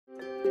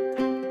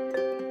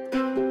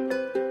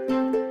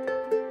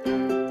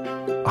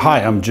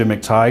Hi, I'm Jim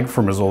McTighe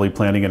from Rizzoli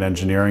Planning and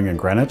Engineering in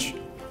Greenwich.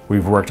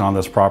 We've worked on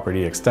this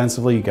property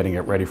extensively, getting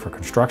it ready for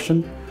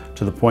construction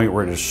to the point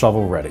where it is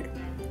shovel ready.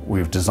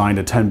 We've designed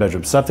a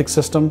 10-bedroom septic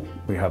system.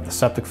 We have the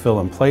septic fill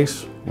in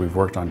place. We've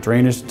worked on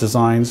drainage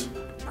designs,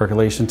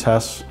 percolation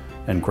tests,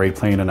 and grade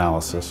plane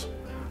analysis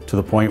to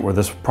the point where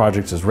this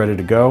project is ready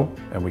to go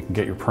and we can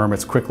get your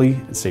permits quickly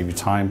and save you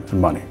time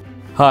and money.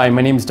 Hi,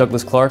 my name is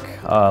Douglas Clark,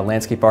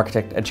 landscape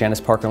architect at Janice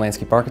Parker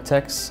Landscape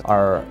Architects.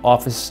 Our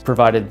office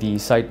provided the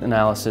site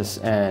analysis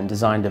and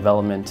design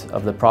development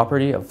of the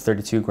property of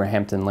 32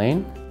 Grahampton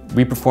Lane.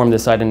 We performed the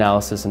site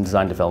analysis and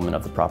design development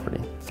of the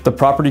property. The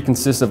property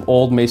consists of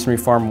old masonry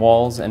farm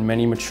walls and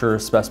many mature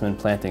specimen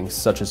plantings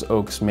such as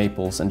oaks,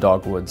 maples, and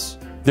dogwoods.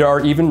 There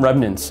are even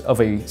remnants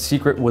of a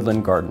secret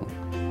woodland garden.